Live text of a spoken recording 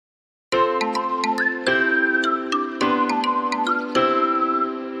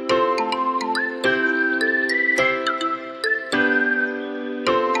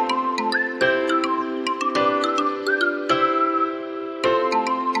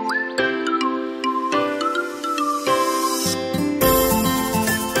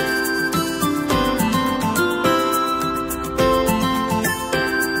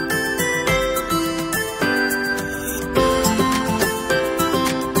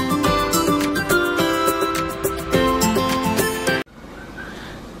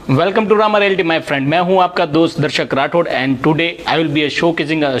Welcome to Rama realty my friend. मैं हूं आपका दोस्त दर्शक Rathore and today I will be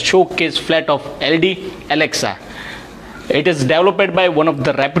showcasing a showcase flat of LD Alexa. It is developed by one of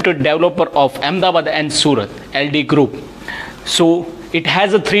the reputed developer of Ahmedabad and Sqyrd, LD Group. So it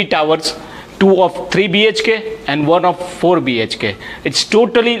has a 3 towers, 2 of 3 BHK and 1 of 4 BHK. It's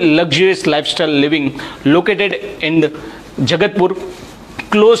totally luxurious lifestyle living located in Jagatpur,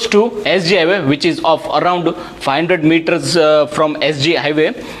 close to SG highway, which is of around 500 meters from SG highway,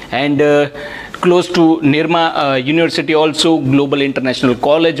 and close to Rama University also, Global International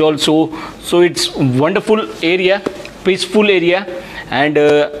College also. So it's wonderful area, peaceful area, and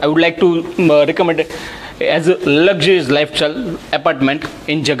I would like to recommend it as a luxurious lifestyle apartment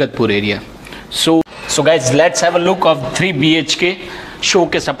in Jagatpur area. So guys, let's have a look of 3 BHK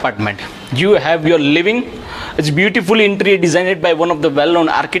showcase apartment. You have your living. It's beautifully interior designed by one of the well-known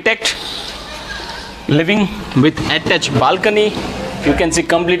architect. Living with attached balcony. You can see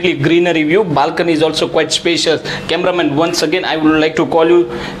completely greenery view. Balcony is also quite spacious. Cameraman, once again I would like to call you.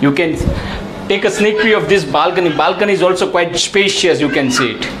 You can take a sneak peek of this balcony. Balcony is also quite spacious. You can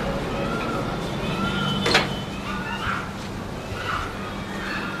see it.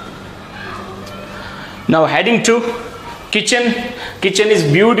 Now heading to kitchen. Kitchen is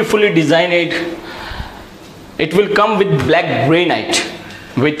beautifully designed. It will come with black granite,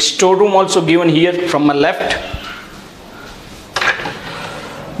 with storeroom also given here from my left,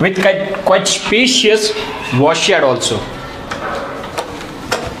 with quite spacious washyard also.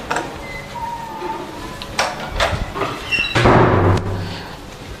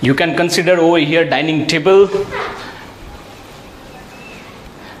 You can consider over here dining table.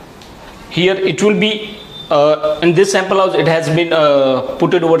 Here it will be in this sample house it has been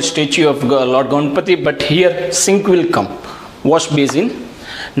put over statue of Lord Ganpati, but here sink will come, wash basin.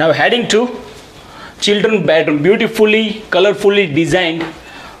 Now heading to children bedroom, beautifully colorfully designed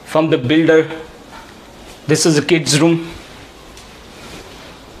from the builder. This is a kids room.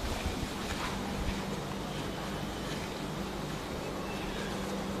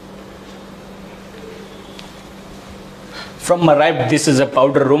 From my right, this is a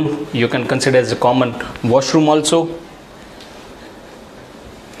powder room. You can consider as a common washroom also.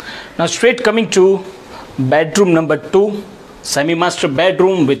 Now straight coming to bedroom number 2, semi-master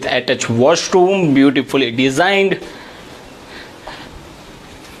bedroom with attached washroom, beautifully designed.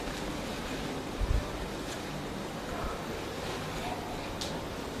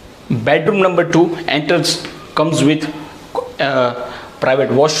 Bedroom number 2 enters, comes with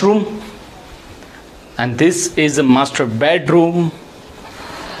private washroom. And this is a master bedroom.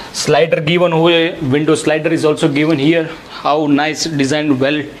 Slider given here, window slider is also given here. How nice designed,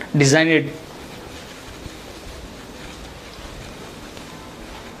 well designed.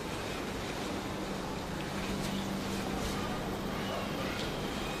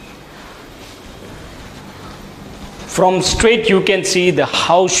 From straight you can see the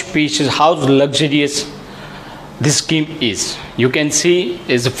house spacious, house luxurious this scheme is. You can see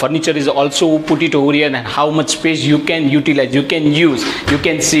is furniture is also put it over here, and how much space you can utilize, you can use, you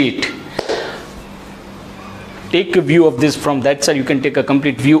can see it. Take a view of this from that side. You can take a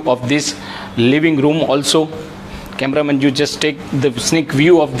complete view of this living room also. Cameraman, you just take the sneak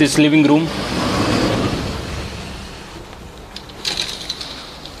view of this living room.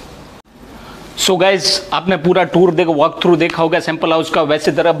 So guys, आपने पूरा tour देखा, walk through देखा होगा sample house का।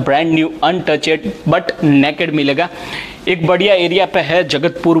 वैसे तरह brand new अनटचड but naked मिलेगा। एक बढ़िया एरिया पे है,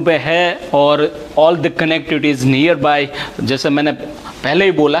 जगतपुर पे है, और all the connectivities near by, जैसे मैंने पहले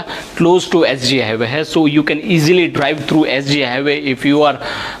ही बोला, क्लोज टू SG हाईवे है। So you can easily drive through SG highway if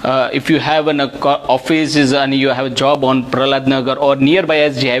you have an office and you have job on Prahlad नगर और नियर बाय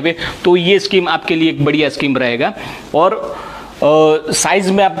SG हाईवे, तो ये scheme आपके लिए एक बढ़िया स्कीम रहेगा। और साइज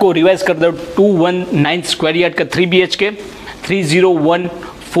में आपको रिवाइज कर दो, 219 स्क्वायर यार्ड का 3 BHK, 301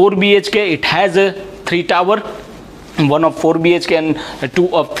 4 BHK. It has a 3 tower, 1 of 4 BHK and 2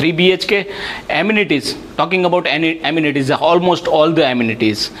 of 3 BHK. Amenities, talking about amenities, almost all the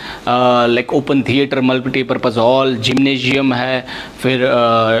amenities like open theater, multi-purpose hall, gymnasium है, फिर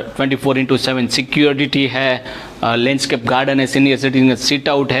 24/7 सिक्योरिटी है, लैंडस्केप गार्डन है, senior citizen sit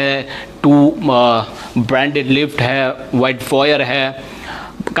out है, 2 branded lift है, wide foyer है,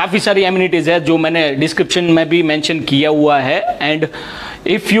 काफ़ी सारी amenities है जो मैंने डिस्क्रिप्शन में भी मेंशन किया हुआ है। And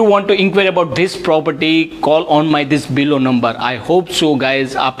if you want to inquire about this property, call on my this below number. I hope so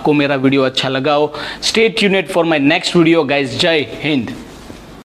guys आपको मेरा वीडियो अच्छा लगा हो। Stay tuned for my next video guys. जय हिंद।